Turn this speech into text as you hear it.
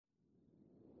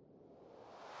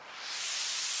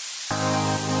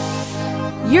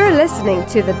You're listening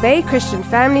to the Bay Christian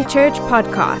Family Church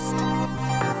podcast.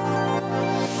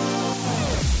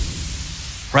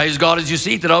 Praise God. As you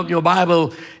seated, open your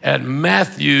Bible at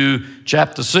Matthew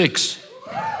chapter 6.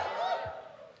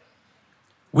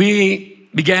 We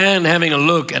began having a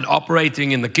look at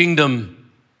operating in the kingdom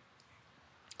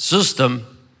system,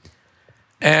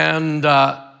 and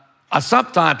I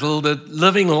subtitled it,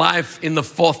 Living Life in the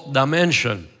Fourth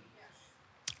Dimension.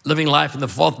 Living life in the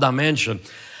fourth dimension.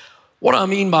 What do I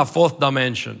mean by fourth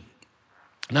dimension?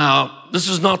 Now, this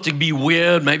is not to be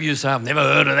weird. Maybe you say, I've never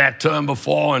heard of that term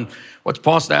before, and what's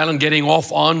Pastor Allan getting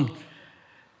off on?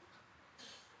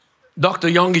 Dr.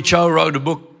 Yonggi Cho wrote a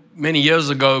book many years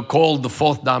ago called The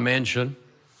Fourth Dimension,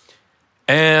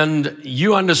 and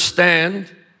you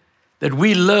understand that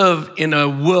we live in a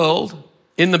world,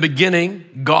 in the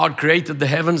beginning, God created the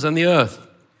heavens and the earth.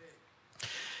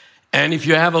 And if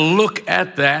you have a look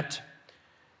at that,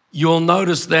 you'll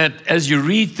notice that as you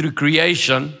read through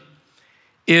creation,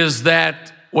 is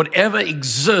that whatever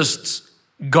exists,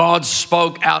 God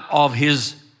spoke out of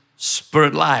His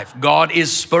spirit life. God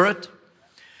is spirit.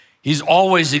 He's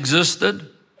always existed.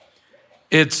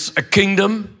 It's a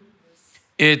kingdom.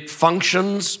 It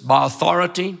functions by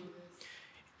authority.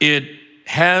 It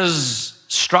has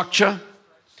structure.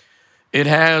 It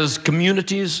has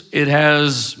communities. It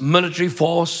has military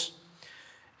force.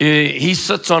 He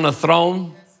sits on a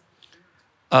throne.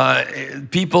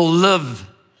 People live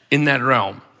in that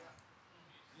realm.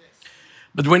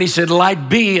 But when He said, light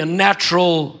be, a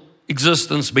natural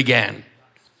existence began.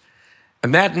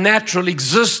 And that natural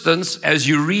existence, as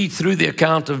you read through the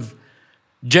account of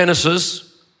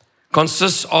Genesis,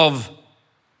 consists of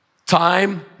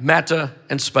time, matter,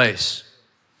 and space.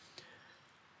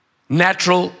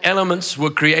 Natural elements were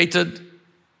created.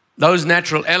 Those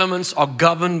natural elements are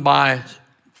governed by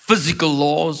physical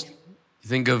laws. You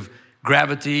think of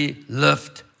gravity,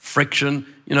 lift, friction.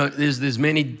 You know, there's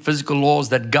many physical laws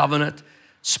that govern it.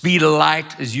 Speed of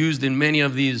light is used in many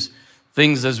of these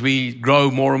things as we grow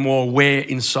more and more aware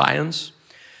in science.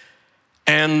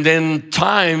 And then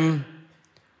time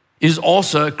is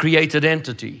also a created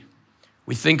entity.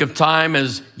 We think of time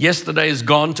as yesterday is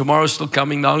gone, tomorrow's still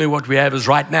coming. The only what we have is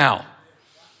right now.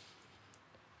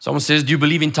 Someone says, do you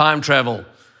believe in time travel?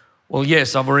 Well,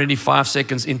 yes, I'm already 5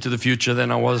 seconds into the future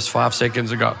than I was 5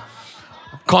 seconds ago.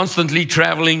 Constantly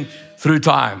traveling through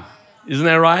time. Isn't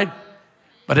that right?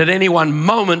 But at any one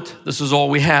moment, this is all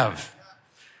we have.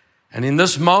 And in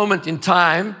this moment in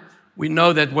time, we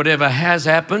know that whatever has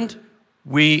happened,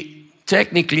 we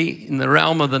technically, in the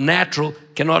realm of the natural,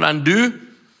 cannot undo.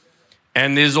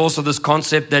 And there's also this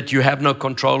concept that you have no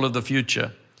control of the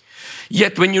future.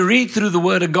 Yet when you read through the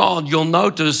Word of God, you'll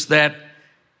notice that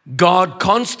God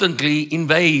constantly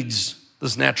invades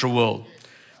this natural world.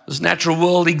 This natural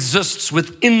world exists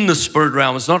within the spirit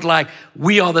realm. It's not like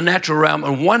we are the natural realm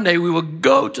and one day we will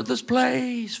go to this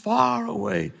place far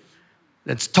away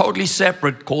that's totally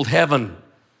separate called heaven.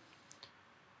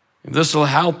 And this will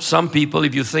help some people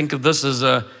if you think of this as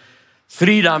a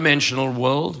three-dimensional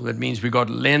world. That means we've got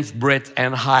length, breadth,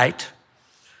 and height.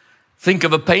 Think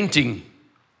of a painting.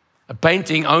 A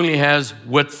painting only has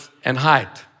width and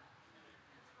height.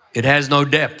 It has no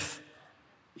depth.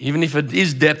 Even if it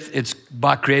is depth, it's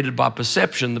created by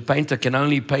perception. The painter can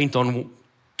only paint on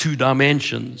 2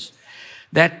 dimensions.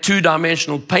 That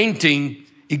 2-dimensional painting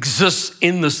exists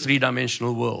in this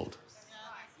 3-dimensional world.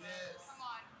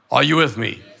 Are you with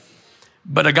me?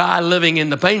 But a guy living in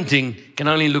the painting can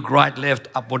only look right, left,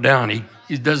 up, or down.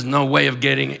 He does no way of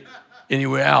getting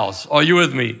anywhere else. Are you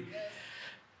with me?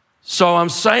 So I'm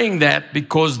saying that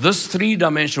because this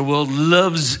 3-dimensional world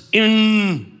lives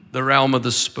in the realm of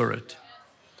the spirit.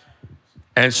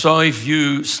 And so if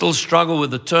you still struggle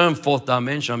with the term fourth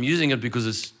dimension, I'm using it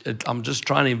because I'm just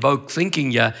trying to evoke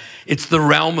thinking here. It's the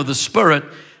realm of the spirit.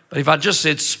 But if I just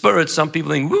said spirit, some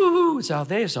people think, woo, it's out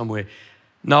there somewhere.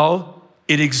 No,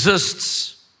 it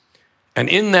exists. And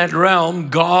in that realm,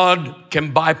 God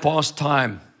can bypass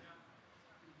time.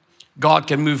 God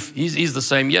can move. He's the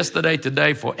same yesterday,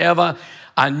 today, forever.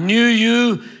 I knew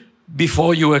you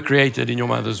before you were created in your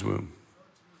mother's womb.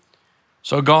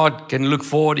 So God can look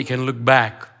forward, He can look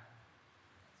back.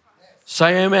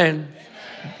 Say amen.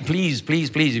 Please, please,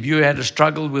 please. If you had a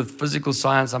struggle with physical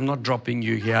science, I'm not dropping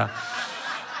you here.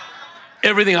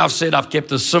 Everything I've said, I've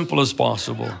kept as simple as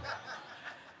possible.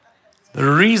 The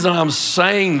reason I'm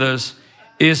saying this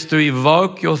is to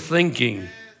evoke your thinking,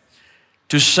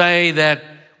 to say that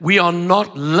we are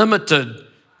not limited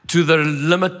to the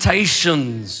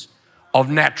limitations of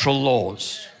natural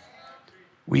laws.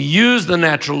 We use the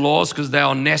natural laws because they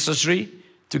are necessary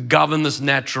to govern this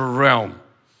natural realm.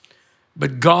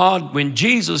 But God, when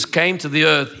Jesus came to the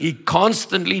earth, he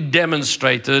constantly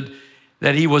demonstrated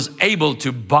that he was able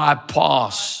to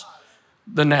bypass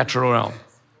the natural realm.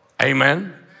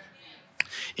 Amen.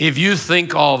 If you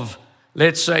think of,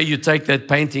 let's say you take that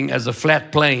painting as a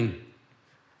flat plane,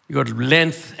 you got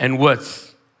length and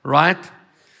width, right?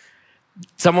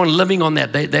 Someone living on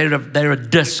that, they're a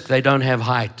disc, they don't have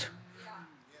height.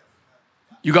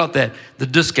 You got that? The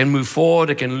disc can move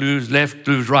forward, it can lose left,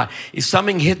 lose right. If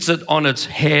something hits it on its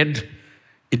head,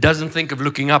 it doesn't think of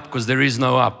looking up because there is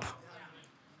no up.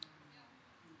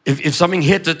 If something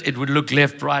hit it, it would look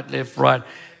left, right.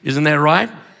 Isn't that right?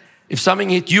 If something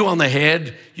hit you on the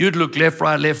head, you'd look left,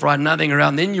 right, nothing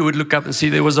around. Then you would look up and see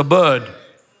there was a bird.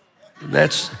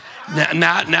 That's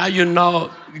now you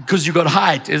know because you got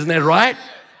height, isn't that right?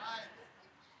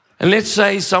 And let's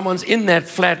say someone's in that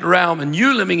flat realm and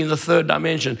you're living in the third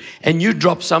dimension and you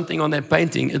drop something on that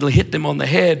painting, it'll hit them on the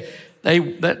head.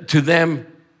 To them,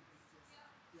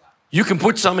 you can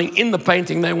put something in the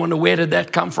painting, they wonder where did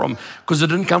that come from? Because it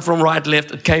didn't come from right,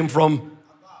 left, it came from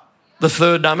the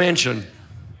third dimension.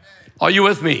 Are you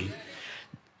with me?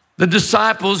 The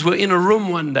disciples were in a room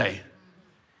one day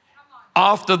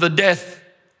after the death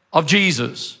of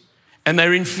Jesus, and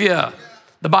they're in fear.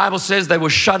 The Bible says they were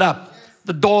shut up.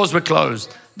 The doors were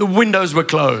closed. The windows were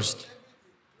closed.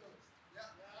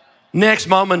 Next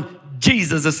moment,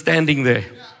 Jesus is standing there.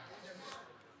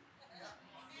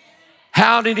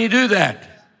 How did he do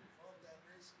that?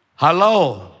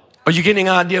 Hello? Are you getting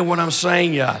an idea of what I'm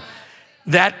saying here?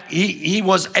 That he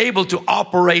was able to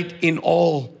operate in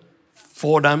all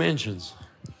four dimensions.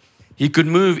 He could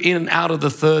move in and out of the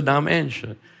third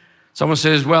dimension. Someone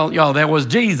says, well, that was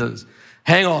Jesus.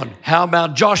 Hang on, how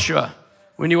about Joshua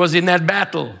when he was in that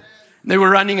battle? They were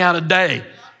running out of day.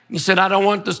 He said, I don't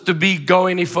want this to go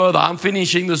any further. I'm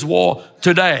finishing this war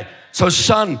today. So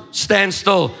sun, stand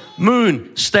still.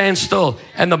 Moon, stand still.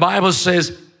 And the Bible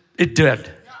says it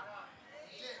did.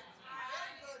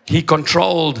 He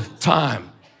controlled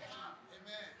time.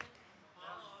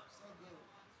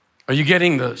 Are you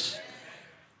getting this?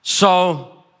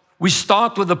 So we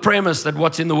start with the premise that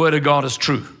what's in the Word of God is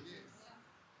true.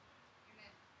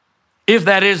 If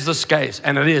that is the case,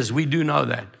 and it is, we do know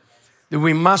that, then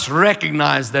we must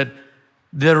recognize that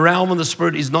the realm of the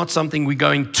Spirit is not something we're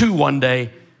going to one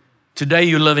day. Today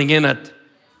you're living in it,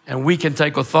 and we can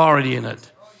take authority in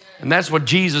it. And that's what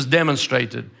Jesus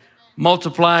demonstrated.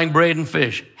 Multiplying bread and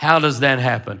fish. How does that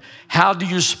happen? How do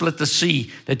you split the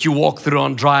sea that you walk through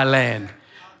on dry land?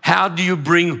 How do you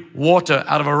bring water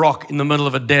out of a rock in the middle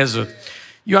of a desert?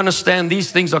 You understand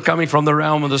these things are coming from the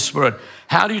realm of the Spirit.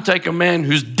 How do you take a man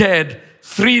who's dead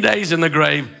 3 days in the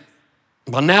grave,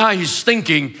 but now he's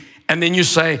stinking, and then you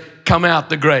say, come out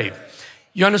the grave?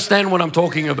 You understand what I'm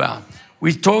talking about?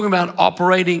 We're talking about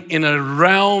operating in a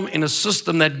realm, in a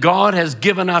system that God has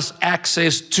given us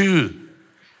access to.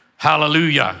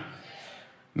 Hallelujah.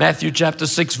 Matthew chapter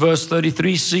 6, verse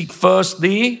 33, seek first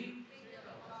the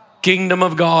kingdom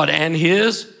of God and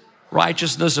his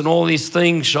righteousness, and all these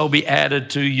things shall be added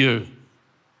to you.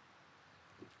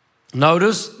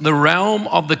 Notice the realm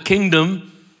of the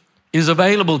kingdom is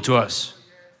available to us.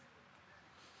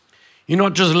 You're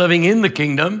not just living in the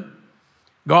kingdom.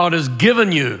 God has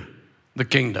given you the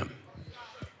kingdom.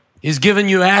 He's given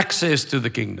you access to the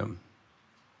kingdom.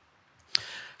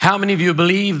 How many of you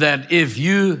believe that if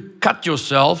you cut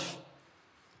yourself,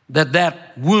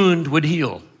 that wound would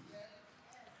heal?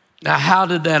 Now, how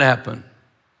did that happen?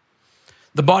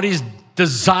 The body's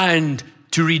designed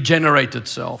to regenerate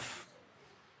itself.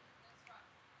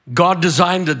 God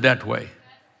designed it that way.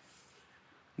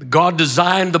 God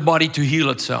designed the body to heal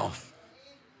itself.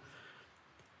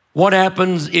 What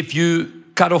happens if you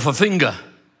cut off a finger?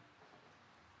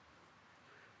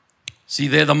 See,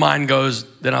 there the mind goes,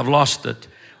 then I've lost it.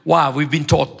 Why? We've been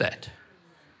taught that.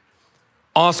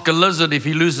 Ask a lizard if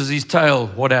he loses his tail,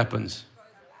 what happens?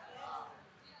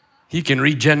 He can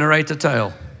regenerate a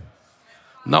tail.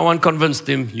 No one convinced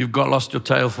him you've lost your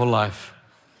tail for life.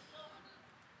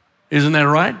 Isn't that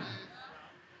right?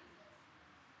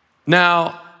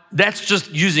 Now, that's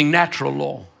just using natural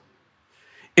law.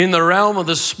 In the realm of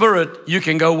the Spirit, you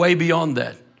can go way beyond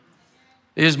that.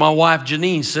 There's my wife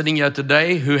Janine sitting here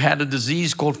today who had a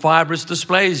disease called fibrous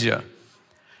dysplasia.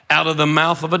 Out of the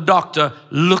mouth of a doctor,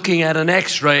 looking at an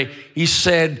x-ray, he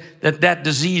said that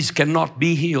disease cannot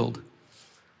be healed.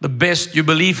 The best you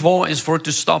believe for is for it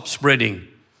to stop spreading.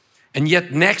 And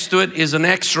yet next to it is an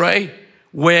x-ray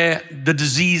where the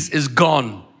disease is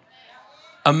gone.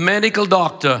 A medical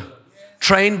doctor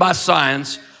trained by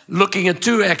science looking at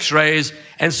 2 x-rays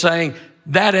and saying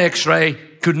that x-ray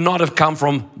could not have come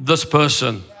from this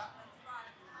person.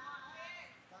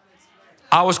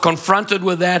 I was confronted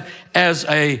with that as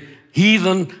a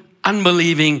heathen,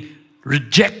 unbelieving,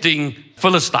 rejecting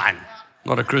Philistine,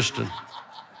 not a Christian.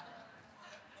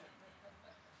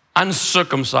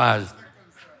 Uncircumcised.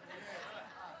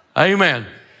 Amen.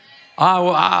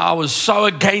 I was so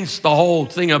against the whole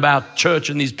thing about church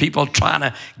and these people trying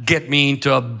to get me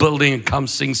into a building and come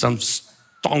sing some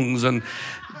songs. And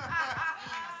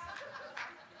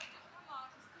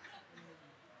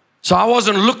so I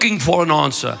wasn't looking for an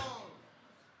answer.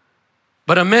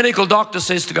 But a medical doctor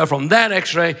says to go from that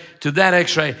x-ray to that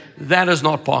x-ray, that is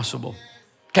not possible.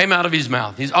 Came out of his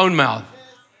mouth, his own mouth.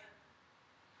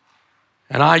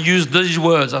 And I used these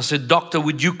words. I said, "Doctor,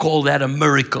 would you call that a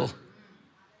miracle?"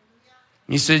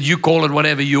 He said, "You call it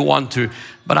whatever you want to,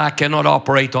 but I cannot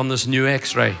operate on this new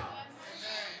x-ray."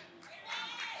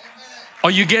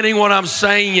 Are you getting what I'm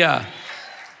saying here?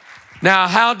 Now,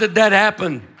 how did that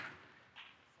happen?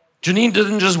 Janine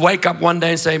didn't just wake up one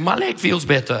day and say, "My leg feels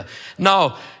better."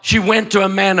 No, she went to a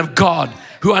man of God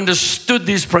who understood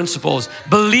these principles,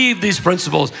 believed these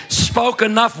principles, spoke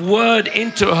enough word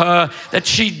into her that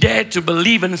she dared to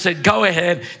believe it and said, "Go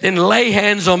ahead, then lay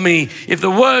hands on me. If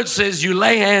the word says you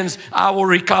lay hands, I will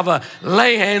recover.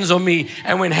 Lay hands on me."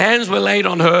 And when hands were laid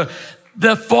on her,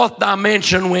 the fourth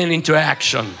dimension went into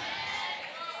action.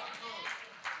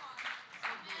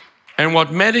 And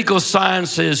what medical science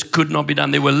says could not be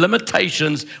done. There were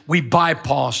limitations. We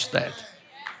bypassed that.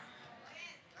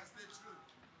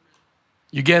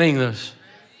 You getting this?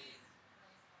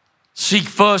 Seek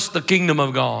first the kingdom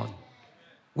of God.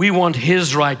 We want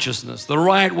His righteousness, the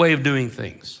right way of doing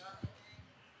things.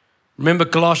 Remember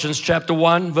Colossians chapter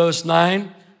 1, verse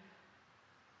 9?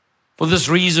 "For this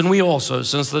reason we also,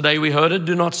 since the day we heard it,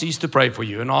 do not cease to pray for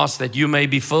you and ask that you may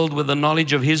be filled with the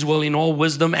knowledge of His will in all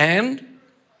wisdom and,"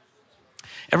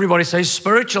 everybody say,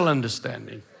 spiritual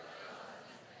understanding.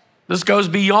 This goes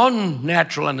beyond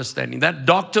natural understanding. That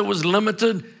doctor was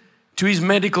limited to his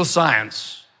medical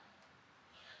science.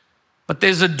 But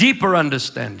there's a deeper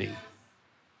understanding.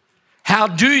 How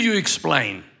do you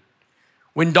explain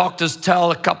when doctors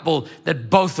tell a couple that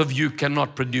both of you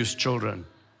cannot produce children?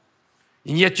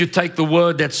 And yet you take the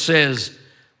word that says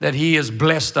that He has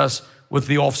blessed us with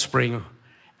the offspring.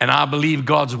 And I believe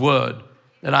God's word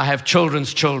that I have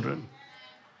children's children.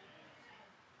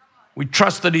 We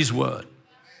trusted His word.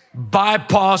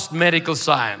 Bypassed medical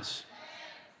science.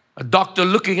 A doctor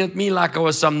looking at me like I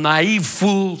was some naive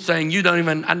fool saying, "You don't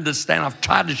even understand. I've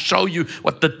tried to show you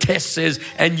what the test says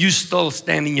and you still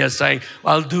standing here saying,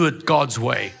 I'll do it God's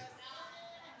way."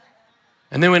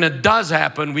 And then when it does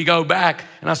happen, we go back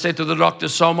and I said to the doctor,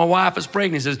 "So my wife is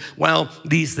pregnant." He says, "Well,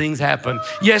 these things happen."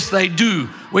 Yes, they do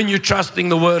when you're trusting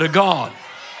the word of God.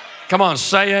 Come on,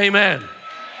 say amen.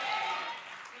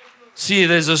 See,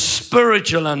 there's a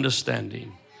spiritual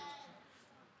understanding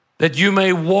that you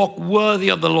may walk worthy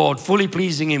of the Lord, fully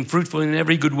pleasing Him, fruitful in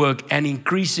every good work, and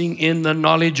increasing in the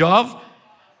knowledge of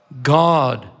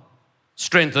God,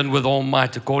 strengthened with all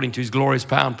might according to His glorious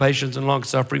power and patience and long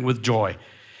suffering with joy.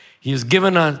 He is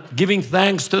giving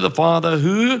thanks to the Father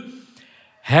who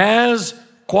has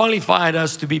qualified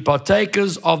us to be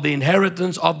partakers of the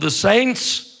inheritance of the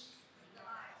saints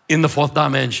in the fourth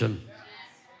dimension.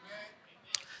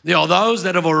 There are those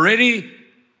that have already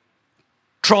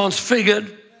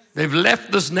transfigured. They've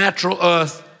left this natural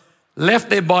earth, left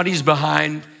their bodies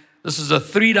behind. This is a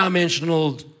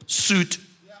three-dimensional suit.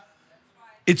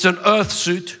 It's an earth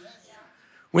suit.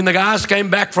 When the guys came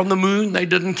back from the moon, they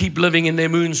didn't keep living in their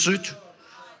moon suit.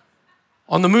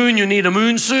 On the moon, you need a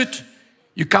moon suit.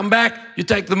 You come back, you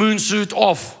take the moon suit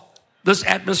off. This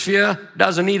atmosphere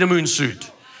doesn't need a moon suit.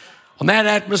 On that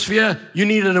atmosphere, you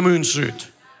needed a moon suit.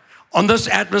 On this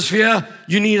atmosphere,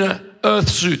 you need an earth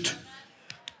suit.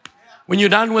 When you're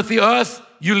done with the earth,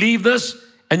 you leave this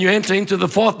and you enter into the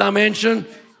fourth dimension.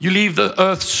 You leave the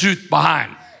earth suit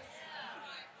behind.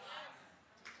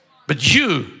 But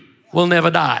you will never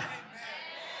die.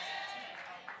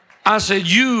 I said,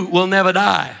 you will never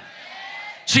die.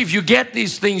 See, if you get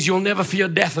these things, you'll never fear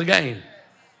death again.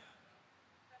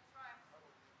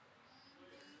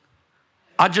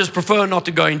 I just prefer not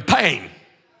to go in pain.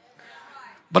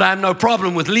 But I have no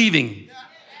problem with leaving.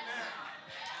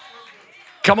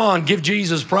 Come on, give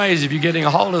Jesus praise if you're getting a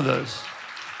hold of this.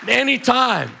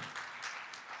 Anytime.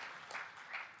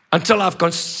 Until I've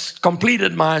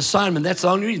completed my assignment. That's the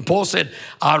only reason. Paul said,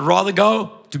 I'd rather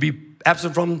go to be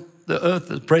absent from the earth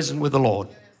than present with the Lord.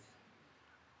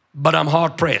 But I'm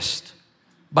hard pressed.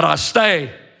 But I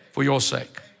stay for your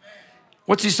sake.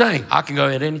 What's he saying? I can go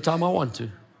at any time I want to.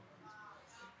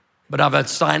 But I've an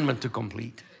assignment to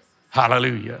complete.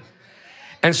 Hallelujah.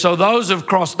 And so those who've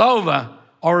crossed over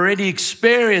are already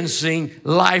experiencing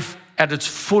life at its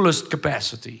fullest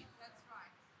capacity.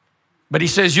 But he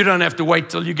says you don't have to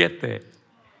wait till you get there.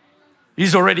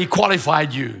 He's already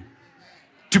qualified you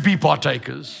to be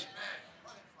partakers.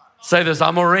 Say this,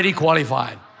 I'm already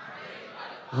qualified.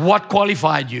 What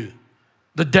qualified you?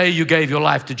 The day you gave your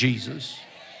life to Jesus.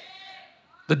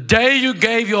 The day you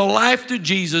gave your life to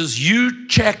Jesus, you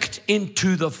checked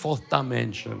into the fourth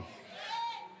dimension.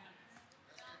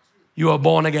 You are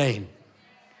born again.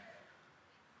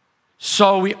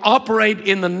 So we operate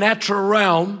in the natural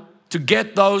realm to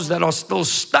get those that are still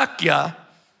stuck here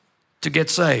to get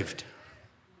saved.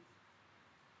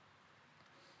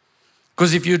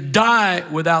 Because if you die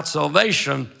without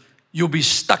salvation, you'll be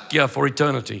stuck here for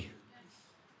eternity.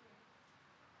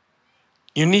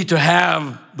 You need to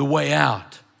have the way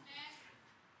out.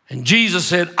 And Jesus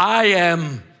said, I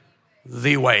am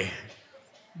the way,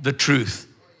 the truth,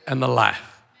 and the life.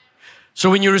 So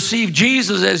when you receive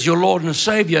Jesus as your Lord and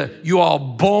Savior, you are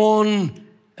born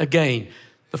again.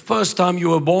 The first time you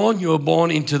were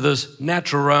born into this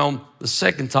natural realm. The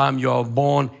second time you are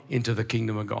born into the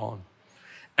kingdom of God.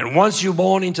 And once you're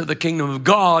born into the kingdom of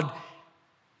God,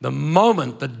 the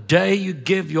moment, the day you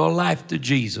give your life to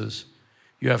Jesus,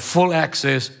 you have full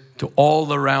access to all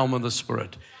the realm of the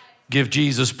Spirit. Give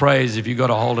Jesus praise if you got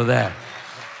a hold of that.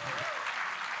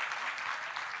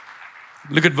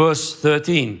 Look at verse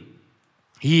 13.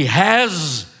 He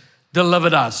has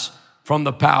delivered us from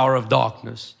the power of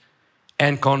darkness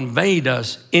and conveyed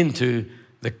us into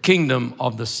the kingdom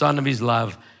of the Son of His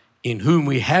love, in whom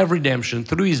we have redemption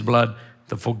through His blood,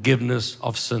 the forgiveness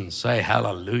of sins. Say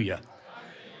hallelujah.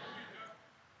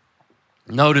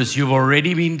 Notice you've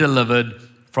already been delivered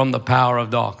from the power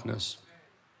of darkness.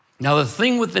 Now the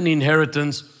thing with an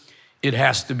inheritance, it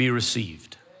has to be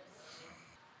received.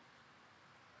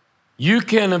 You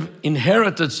can have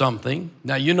inherited something.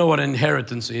 Now you know what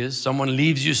inheritance is. Someone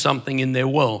leaves you something in their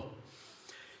will.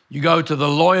 You go to the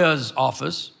lawyer's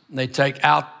office and they take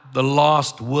out the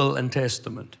last will and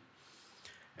testament.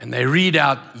 And they read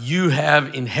out, you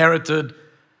have inherited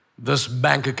this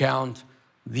bank account,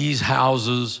 these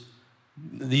houses,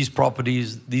 these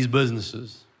properties, these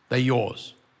businesses. They're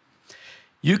yours.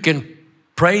 You can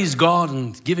praise God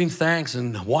and give Him thanks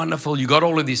and wonderful, you got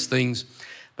all of these things.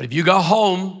 But if you go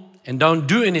home and don't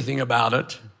do anything about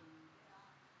it,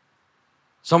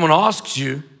 someone asks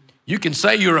you, you can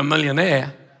say you're a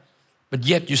millionaire, but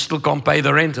yet you still can't pay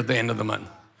the rent at the end of the month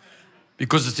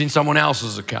because it's in someone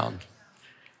else's account.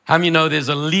 How many know there's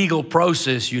a legal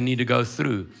process you need to go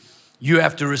through? You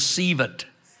have to receive it.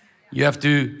 You have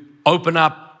to open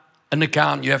up an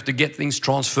account. You have to get things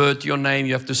transferred to your name.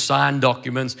 You have to sign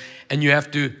documents and you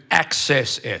have to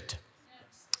access it.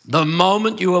 The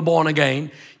moment you were born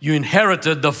again, you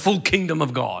inherited the full kingdom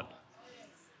of God.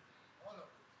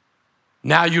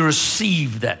 Now you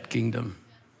receive that kingdom.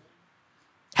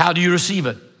 How do you receive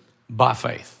it? By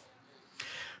faith.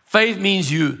 Faith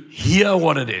means you hear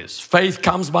what it is. Faith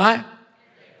comes by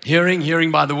hearing, hearing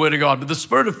by the word of God. But the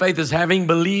spirit of faith is having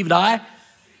believed I.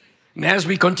 And as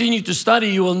we continue to study,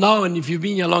 you will know, and if you've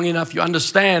been here long enough, you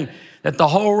understand that the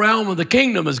whole realm of the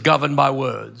kingdom is governed by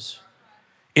words.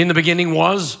 In the beginning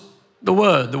was the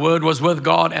Word. The Word was with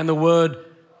God, and the Word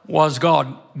was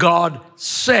God. God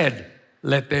said,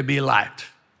 let there be light.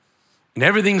 And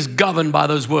everything's governed by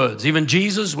those words. Even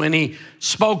Jesus, when He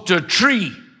spoke to a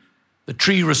tree, the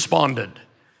tree responded.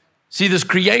 See, this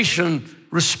creation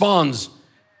responds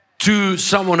to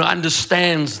someone who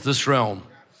understands this realm.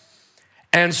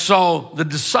 And so the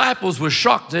disciples were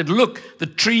shocked. They said, look, the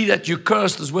tree that you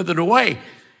cursed is withered away.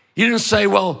 He didn't say,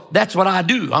 well, that's what I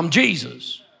do. I'm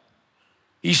Jesus.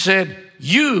 He said,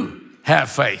 you have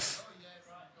faith.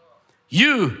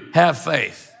 You have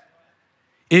faith.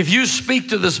 If you speak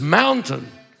to this mountain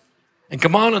and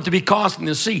command it to be cast in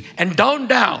the sea, and don't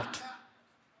doubt,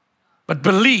 but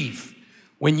believe,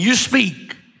 when you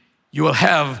speak, you will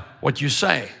have what you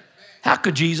say. How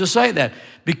could Jesus say that?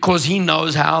 Because He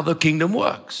knows how the kingdom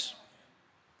works.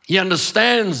 He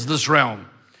understands this realm.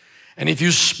 And if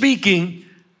you're speaking,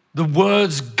 the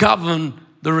words govern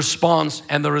the response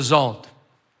and the result.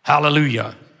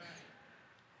 Hallelujah.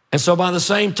 And so by the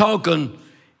same token,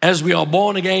 as we are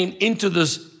born again into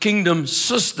this kingdom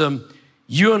system,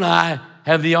 you and I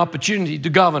have the opportunity to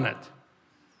govern it.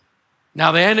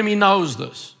 Now the enemy knows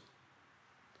this.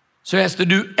 So he has to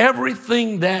do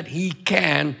everything that he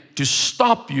can to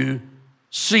stop you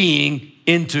seeing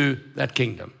into that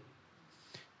kingdom.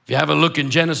 If you have a look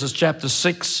in Genesis chapter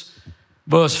 6,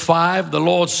 verse 5, the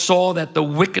Lord saw that the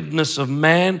wickedness of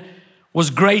man was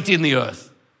great in the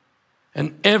earth,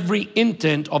 and every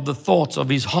intent of the thoughts of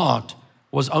his heart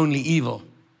was only evil.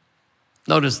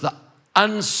 Notice the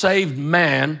unsaved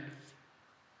man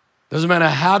Doesn't matter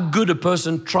how good a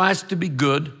person tries to be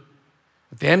good.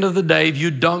 At the end of the day, if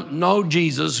you don't know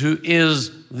Jesus, who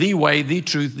is the way, the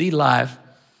truth, the life,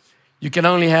 you can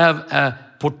only have a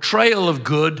portrayal of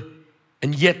good,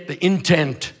 and yet the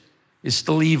intent is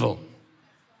still evil.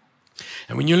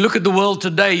 And when you look at the world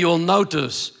today, you'll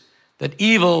notice that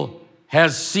evil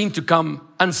has seemed to come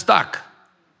unstuck.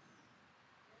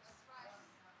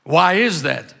 Why is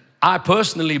that? I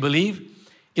personally believe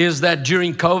is that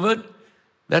during COVID,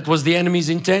 that was the enemy's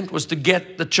intent, was to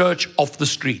get the church off the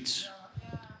streets.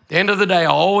 At the end of the day, I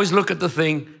always look at the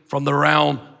thing from the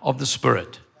realm of the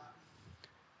Spirit.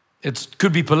 It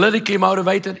could be politically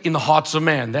motivated in the hearts of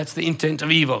man. That's the intent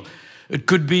of evil. It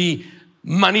could be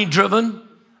money driven.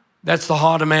 That's the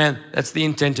heart of man. That's the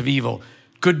intent of evil.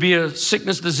 It could be a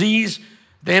sickness, disease.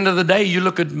 At the end of the day, you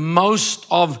look at most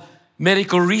of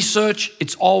medical research,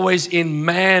 it's always in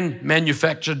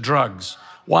man-manufactured drugs.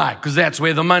 Why? Because that's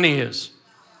where the money is.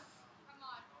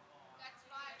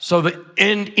 So the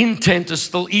end intent is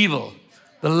still evil.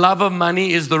 The love of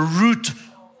money is the root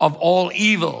of all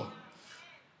evil.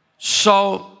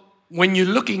 So when you're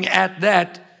looking at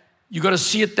that, you got to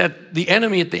see it that the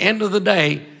enemy at the end of the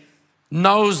day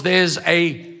knows there's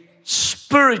a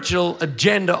spiritual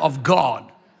agenda of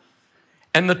God.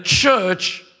 And the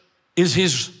church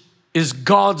is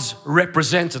God's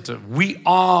representative. We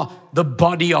are the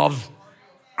body of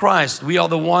Christ. We are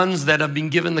the ones that have been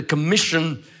given the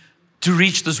commission to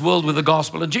reach this world with the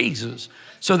gospel of Jesus.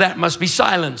 So that must be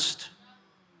silenced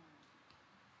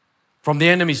from the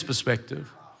enemy's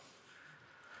perspective.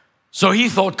 So he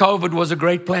thought COVID was a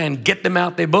great plan. Get them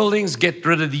out their buildings, get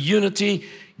rid of the unity,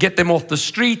 get them off the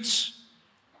streets.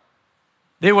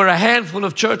 There were a handful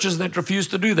of churches that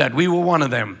refused to do that. We were one of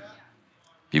them.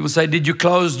 People say, did you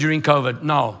close during COVID?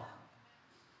 No.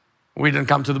 We didn't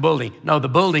come to the building. No, the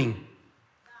building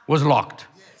was locked.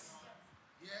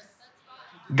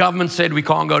 Government said we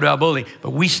can't go to our building,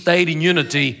 but we stayed in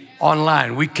unity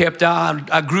online. We kept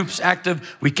our groups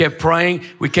active. We kept praying.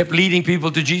 We kept leading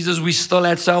people to Jesus. We still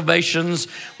had salvations.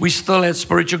 We still had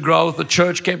spiritual growth. The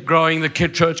church kept growing. The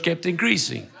church kept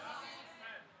increasing.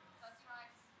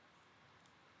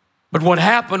 But what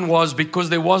happened was, because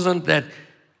there wasn't that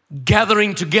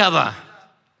gathering together,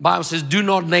 the Bible says, do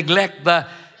not neglect the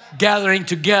gathering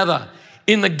together.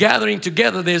 In the gathering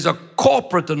together, there's a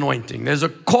corporate anointing. There's a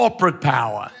corporate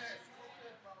power.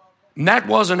 And that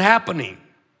wasn't happening.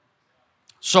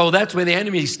 So that's where the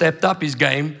enemy stepped up his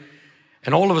game.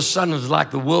 And all of a sudden, it's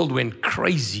like the world went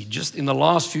crazy. Just in the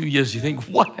last few years, you think,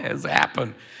 what has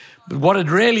happened? But what it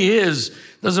really is,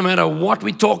 doesn't matter what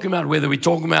we're talking about, whether we're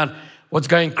talking about what's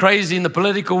going crazy in the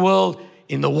political world,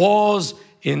 in the wars,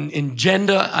 in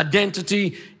gender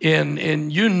identity,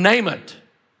 in you name it.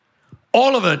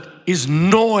 All of it is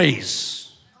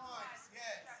noise.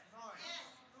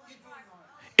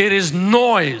 It is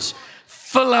noise.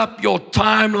 Fill up your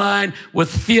timeline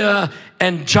with fear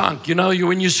and junk. You know,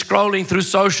 when you're scrolling through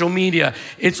social media,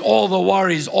 it's all the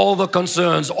worries, all the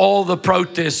concerns, all the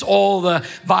protests, all the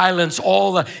violence,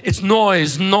 it's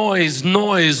noise, noise,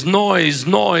 noise, noise,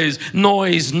 noise,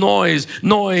 noise, noise,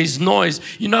 noise, noise.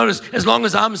 You notice, as long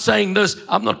as I'm saying this,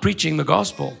 I'm not preaching the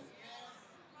gospel.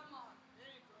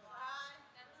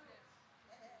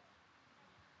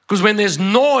 Because when there's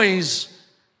noise,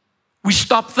 we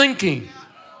stop thinking.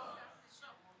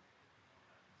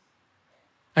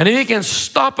 And if he can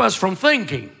stop us from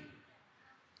thinking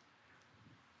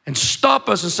and stop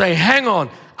us and say, hang on,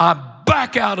 I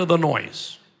back out of the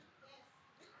noise.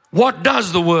 What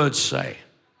does the word say?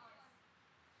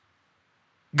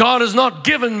 God has not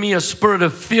given me a spirit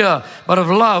of fear, but of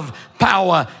love,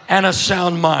 power, and a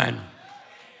sound mind.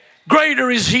 Greater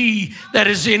is he that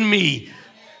is in me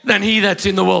than he that's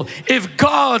in the world. If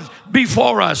God be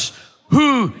for us,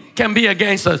 who can be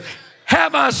against us?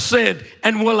 Have I said,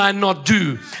 and will I not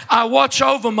do? I watch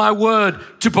over my word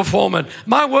to perform it.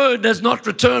 My word does not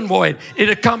return void. It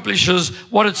accomplishes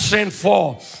what it's sent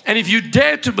for. And if you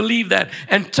dare to believe that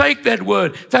and take that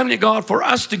word, family of God, for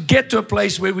us to get to a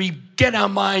place where we get our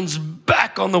minds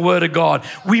back on the word of God,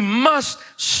 we must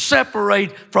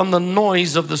separate from the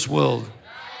noise of this world.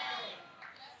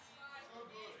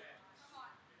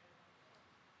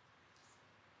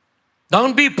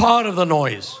 Don't be part of the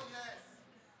noise.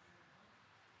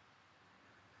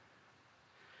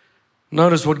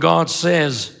 Notice what God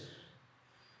says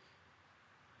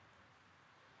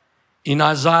in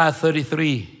Isaiah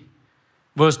 33,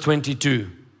 verse 22.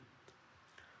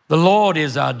 The Lord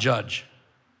is our judge.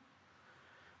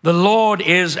 The Lord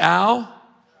is our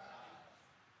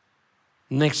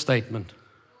next statement.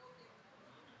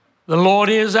 The Lord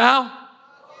is our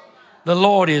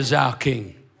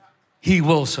King. He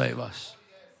will save us.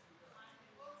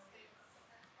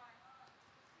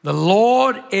 The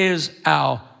Lord is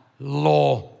our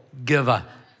lawgiver,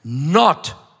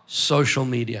 not social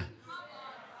media.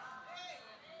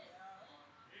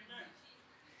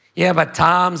 Yeah, but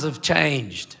times have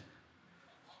changed.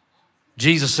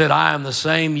 Jesus said, I am the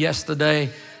same yesterday,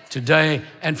 today,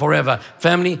 and forever.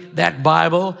 Family, that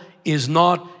Bible is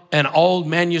not an old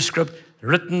manuscript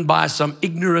written by some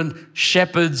ignorant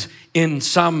shepherds in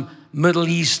some Middle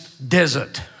East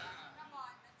desert.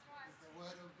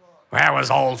 That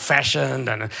was old-fashioned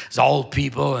and it's old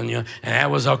people and that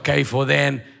was okay for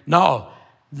them. No,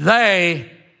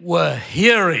 they were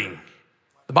hearing.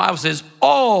 The Bible says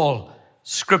all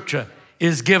Scripture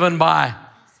is given by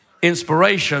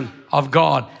inspiration of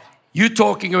God. You're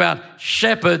talking about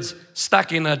shepherds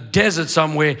stuck in a desert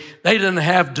somewhere. They didn't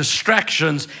have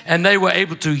distractions and they were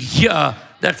able to hear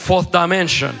that fourth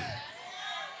dimension.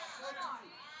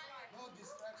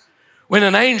 When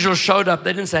an angel showed up,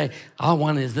 they didn't say, I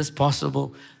wonder, is this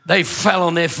possible? They fell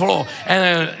on their floor.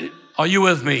 And are you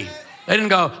with me? They didn't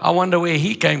go, I wonder where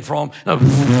he came from. No,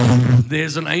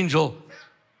 there's an angel.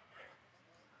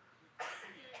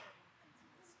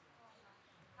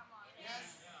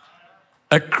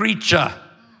 A creature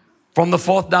from the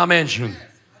fourth dimension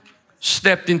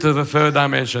stepped into the third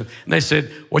dimension. And they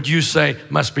said, what you say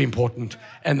must be important.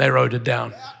 And they wrote it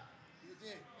down.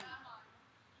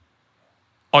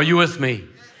 Are you with me?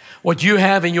 What you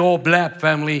have in your lap,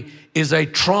 family, is a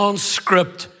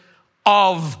transcript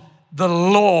of the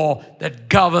law that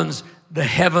governs the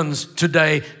heavens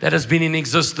today that has been in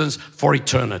existence for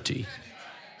eternity.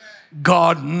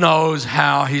 God knows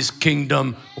how His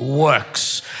kingdom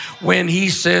works. When He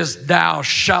says thou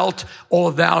shalt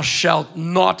or thou shalt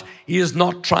not, He is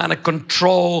not trying to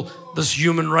control this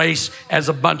human race as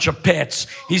a bunch of pets.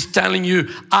 He's telling you,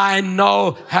 I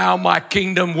know how my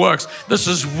kingdom works. This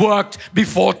has worked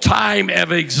before time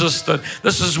ever existed.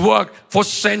 This has worked for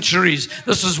centuries.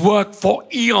 This has worked for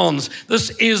eons.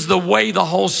 This is the way the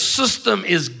whole system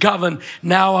is governed.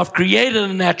 Now I've created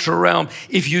a natural realm.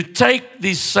 If you take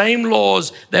these same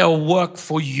laws, they'll work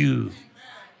for you.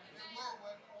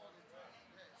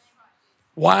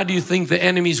 Why do you think the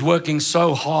enemy's working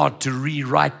so hard to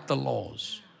rewrite the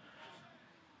laws?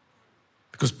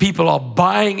 Because people are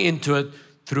buying into it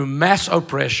through mass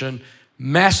oppression,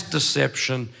 mass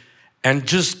deception, and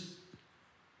just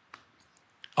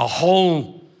a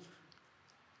whole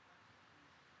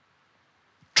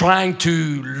trying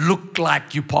to look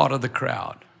like you're part of the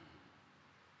crowd.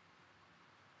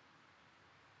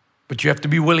 But you have to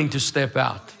be willing to step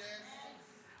out.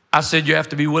 I said you have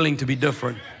to be willing to be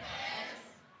different.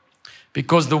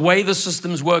 Because the way the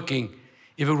system's working,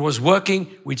 if it was working,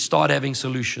 we'd start having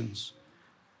solutions.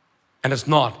 And it's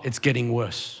not, it's getting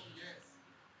worse.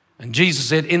 And Jesus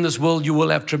said, in this world you will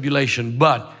have tribulation,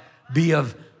 but be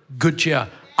of good cheer.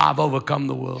 I've overcome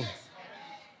the world.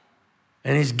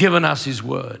 And He's given us His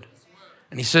word.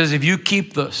 And He says, if you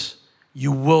keep this,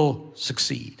 you will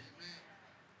succeed.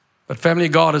 But family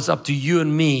of God, it's up to you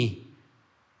and me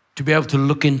to be able to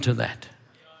look into that.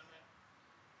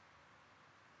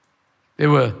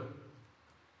 There were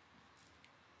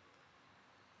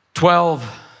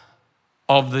 12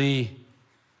 of the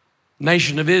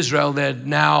nation of Israel that had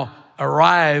now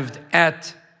arrived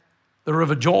at the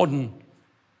River Jordan.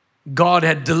 God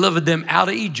had delivered them out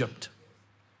of Egypt,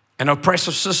 an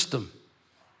oppressive system,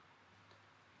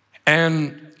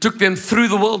 and took them through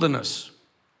the wilderness.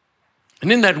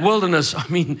 And in that wilderness, I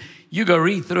mean, you go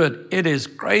read through it, it is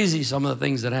crazy some of the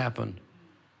things that happened.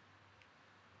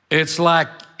 It's like,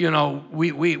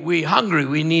 we hungry,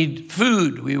 we need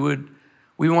food, we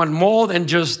want more than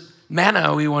just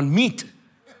manna, we want meat.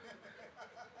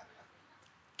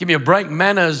 Give me a break.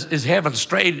 Manna is heaven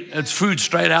straight. It's food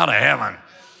straight out of heaven.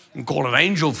 You can call it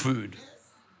angel food.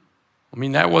 I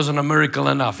mean, that wasn't a miracle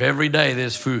enough. Every day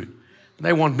there's food.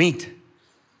 They want meat.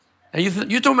 Now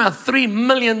you're talking about 3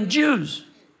 million Jews.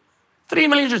 3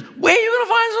 million Jews. Where are you going to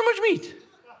find so much meat?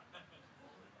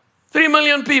 3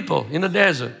 million people in the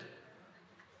desert.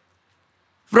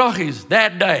 Vrachis,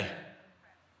 that day.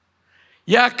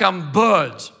 Here come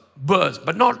birds,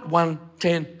 but not 1,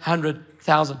 10, 100,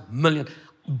 1,000, million.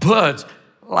 Birds,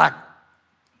 like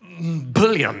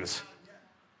billions,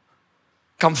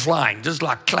 come flying, just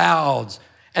like clouds.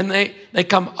 And they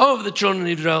come over the children of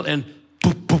Israel and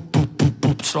boop, boop, boop, boop,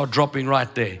 boop, start dropping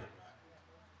right there.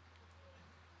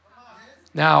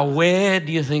 Now, where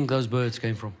do you think those birds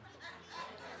came from?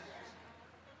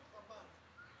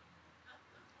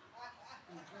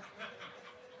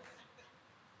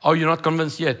 Oh, you're not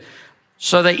convinced yet?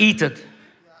 So they eat it.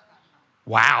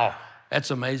 Wow,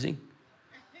 that's amazing.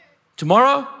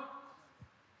 Tomorrow,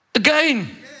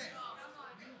 again.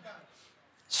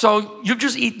 So you've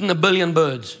just eaten 1 billion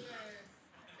birds.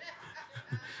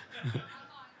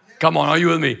 Come on, are you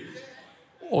with me?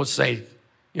 Or say,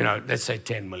 let's say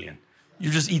 10 million.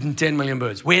 You've just eaten 10 million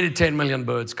birds. Where did 10 million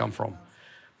birds come from?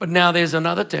 But now there's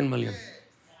another 10 million.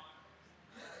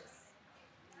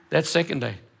 That's second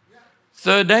day.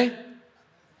 Third day,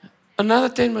 another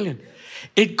 10 million.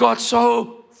 It got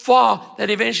so far that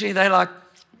eventually they're like,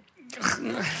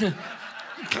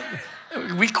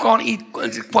 we can't eat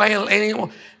quail anymore.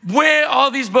 Where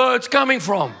are these birds coming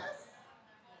from?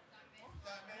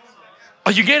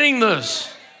 Are you getting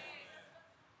this?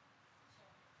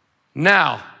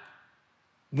 Now,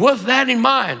 with that in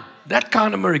mind, that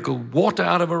kind of miracle, water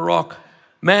out of a rock,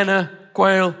 manna,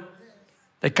 quail,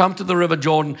 they come to the river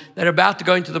Jordan. They're about to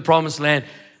go into the promised land.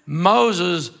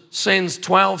 Moses sends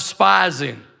 12 spies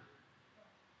in.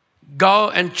 Go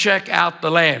and check out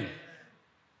the land.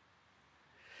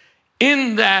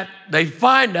 In that, they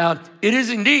find out it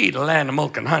is indeed a land of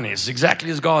milk and honey. It's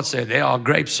exactly as God said. There are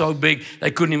grapes so big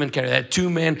they couldn't even carry. They had 2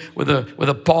 men with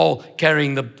a pole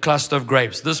carrying the cluster of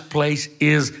grapes. This place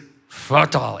is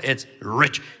fertile. It's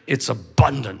rich. It's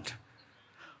abundant.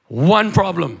 One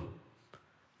problem.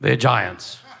 They're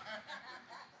giants.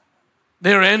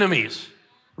 They're enemies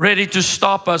ready to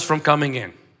stop us from coming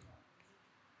in.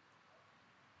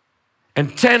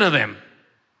 And 10 of them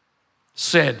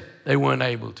said they weren't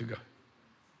able to go.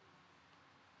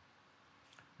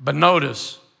 But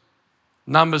notice,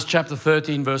 Numbers chapter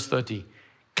 13, verse 30.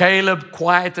 Caleb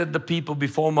quieted the people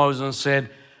before Moses and said,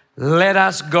 let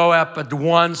us go up at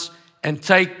once and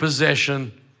take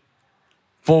possession,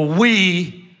 for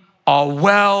we are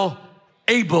well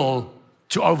able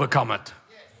to overcome it.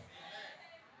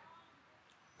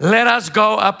 Let us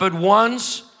go up at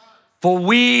once, for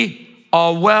we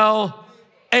are well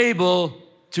able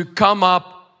to come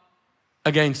up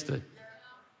against it.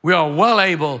 We are well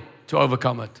able to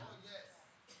overcome it.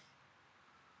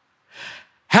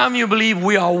 How many of you believe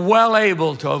we are well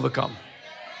able to overcome?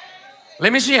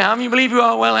 Let me see, how many of you believe you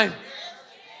are well able?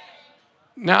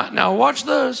 Now watch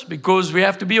this, because we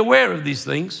have to be aware of these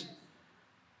things.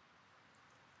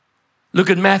 Look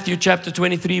at Matthew chapter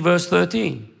 23, verse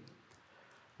 13.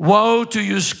 Woe to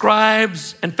you,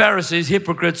 scribes and Pharisees,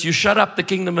 hypocrites! You shut up the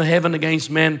kingdom of heaven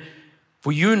against men,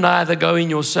 for you neither go in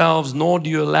yourselves, nor do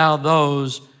you allow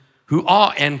those who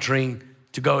are entering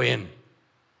to go in.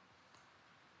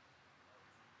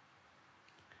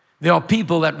 There are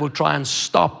people that will try and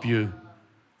stop you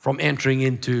from entering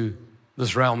into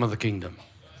this realm of the kingdom.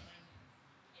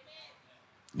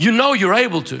 You know you're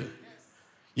able to.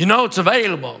 You know it's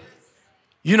available.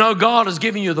 You know God has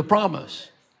given you the promise.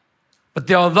 But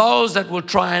there are those that will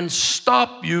try and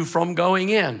stop you from going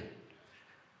in.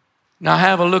 Now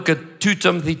have a look at 2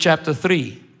 Timothy chapter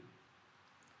 3,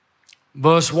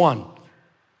 verse 1.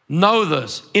 Know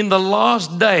this, in the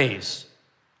last days,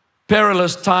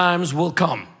 perilous times will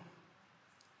come.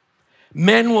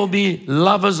 Men will be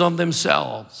lovers of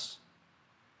themselves,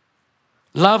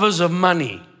 lovers of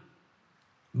money,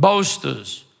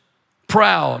 boasters,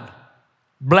 proud,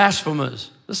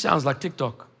 blasphemers. This sounds like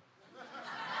TikTok.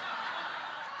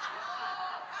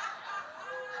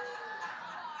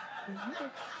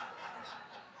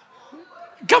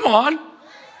 Come on.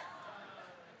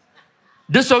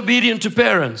 Disobedient to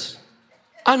parents,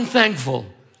 unthankful,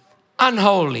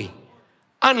 unholy,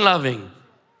 unloving,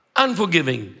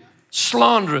 unforgiving,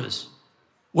 slanderers,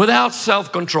 without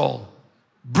self-control,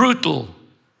 brutal,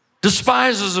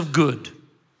 despisers of good,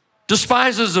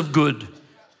 despisers of good,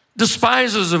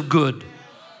 despisers of good,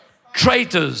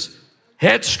 traitors,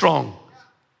 headstrong,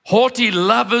 haughty,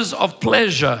 lovers of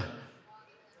pleasure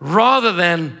rather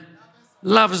than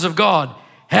lovers of God,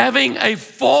 having a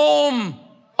form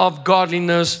of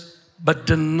godliness but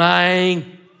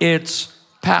denying its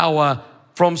power.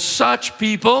 From such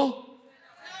people,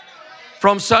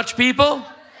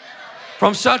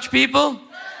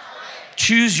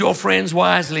 choose your friends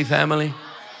wisely, family.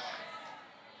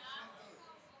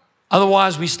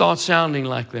 Otherwise, we start sounding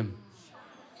like them.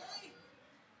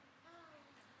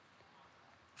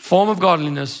 Form of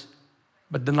godliness,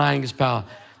 but denying his power.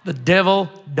 The devil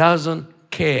doesn't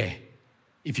care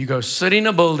if you go sit in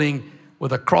a building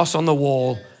with a cross on the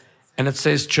wall and it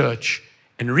says church,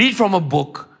 and read from a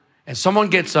book, and someone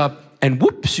gets up and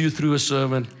whoops you through a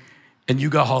sermon, and you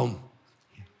go home.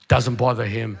 It doesn't bother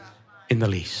him in the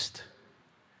least.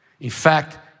 In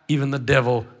fact, even the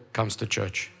devil comes to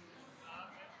church.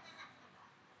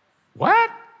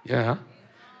 What? Yeah.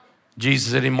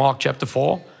 Jesus said in Mark chapter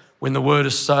 4, when the word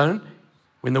is sown,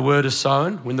 when the word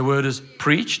is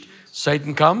preached,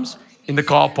 Satan comes in the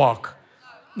car park.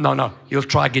 No, he'll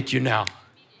try to get you now.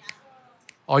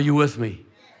 Are you with me?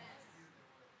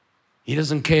 He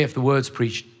doesn't care if the word's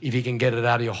preached, if he can get it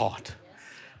out of your heart.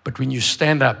 But when you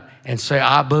stand up and say,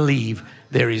 I believe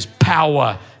there is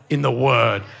power in the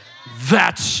word,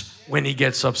 that's when he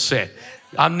gets upset.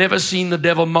 I've never seen the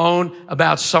devil moan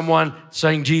about someone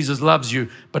saying Jesus loves you,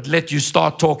 but let you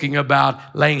start talking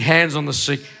about laying hands on the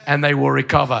sick and they will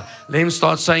recover. Let him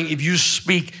start saying, if you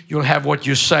speak, you'll have what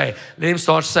you say. Let him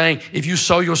start saying, if you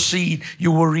sow your seed,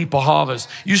 you will reap a harvest.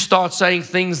 You start saying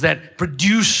things that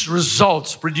produce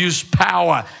results, produce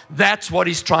power. That's what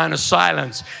he's trying to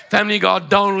silence. Family of God,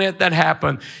 don't let that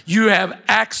happen. You have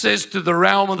access to the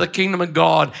realm of the kingdom of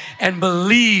God, and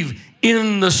believe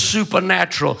in the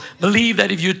supernatural. Believe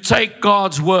that if you take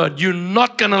God's word, you're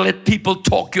not going to let people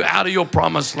talk you out of your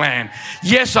promised land.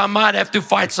 Yes, I might have to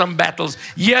fight some battles.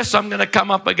 Yes, I'm going to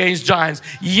come up against giants.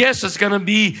 Yes, it's going to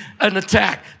be an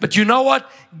attack. But you know what?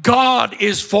 God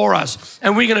is for us,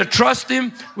 and we're going to trust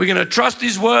him. We're going to trust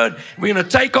his word. We're going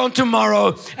to take on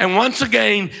tomorrow, and once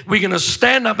again, we're going to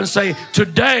stand up and say,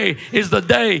 today is the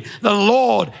day the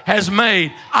Lord has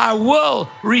made. I will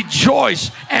rejoice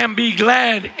and be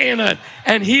glad in it.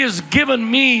 And he has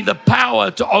given me the power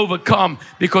to overcome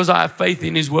because I have faith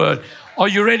in his word. Are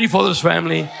you ready for this,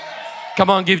 family? Come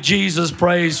on, give Jesus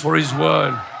praise for his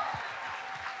word.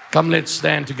 Come, let's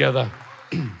stand together.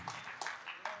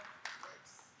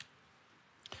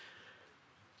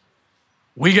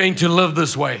 We're going to live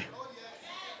this way.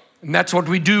 And that's what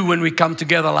we do when we come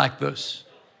together like this.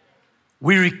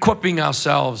 We're equipping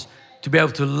ourselves to be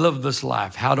able to live this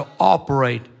life, how to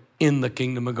operate in the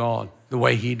kingdom of God the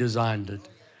way he designed it.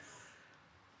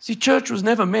 See, church was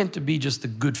never meant to be just a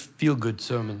good, feel-good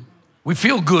sermon. We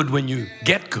feel good when you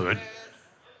get good.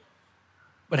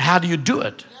 But how do you do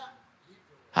it?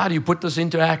 How do you put this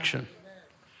into action?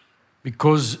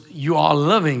 Because you are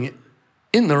living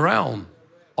in the realm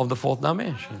of the fourth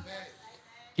dimension,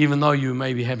 even though you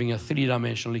may be having a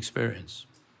three-dimensional experience.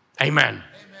 Amen.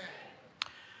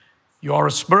 You are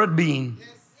a spirit being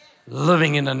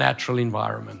living in a natural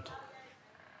environment.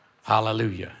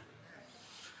 Hallelujah.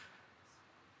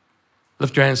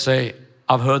 Lift your hand and say,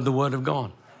 I've heard the word of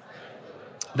God.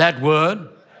 That word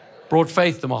brought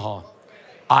faith to my heart.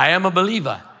 I am a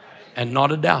believer and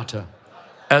not a doubter.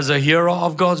 As a hearer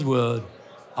of God's word,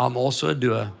 I'm also a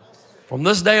doer. From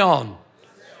this day on,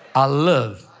 I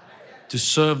live to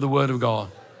serve the word of God,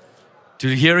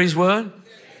 to hear his word,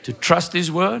 to trust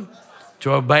his word,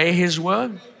 to obey his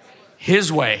word,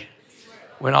 his way.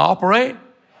 When I operate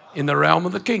in the realm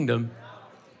of the kingdom,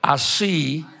 I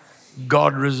see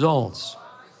God results.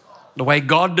 The way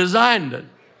God designed it.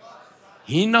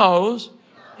 He knows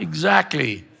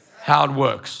exactly how it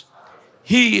works.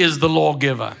 He is the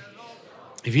lawgiver.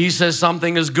 If he says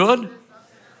something is good,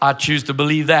 I choose to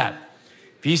believe that.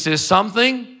 If he says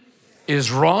something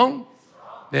is wrong,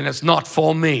 then it's not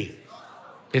for me.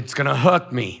 It's going to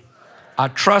hurt me. I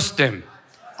trust him.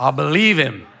 I believe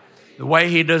him. The way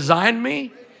he designed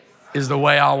me is the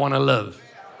way I want to live.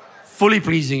 Fully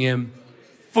pleasing him,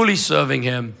 fully serving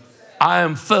him. I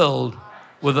am filled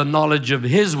with the knowledge of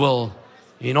his will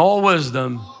in all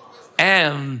wisdom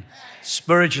and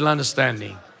spiritual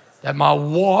understanding, that my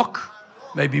walk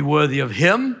may be worthy of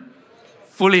him,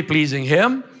 fully pleasing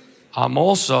him. I'm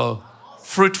also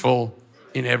fruitful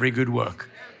in every good work.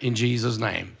 In Jesus'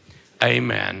 name,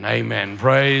 amen. Amen.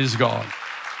 Praise God.